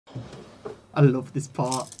I love this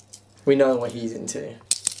part. We know what he's into.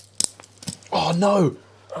 Oh no!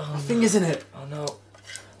 My finger's in it. Oh no.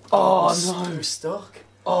 Oh no! We're stuck.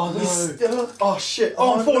 Oh no! We're stuck. Oh shit!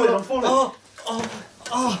 Oh, I'm falling! I'm falling!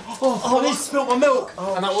 Oh, he spilled my milk!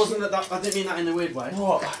 Oh, and that wasn't that. I didn't mean that in a weird way.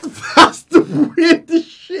 What? That's the weirdest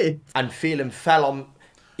shit. And Phelan fell on.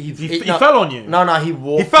 He fell on you? No, he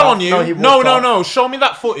walked. He fell on you? No, No. Show me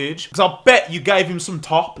that footage, because I bet you gave him some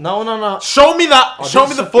top. No. Show me that. Show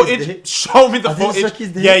me the footage. Show me the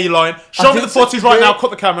footage. Yeah, you're lying. Show me the footage right now. Cut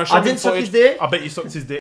the camera. Show me the footage. I bet you sucked his dick.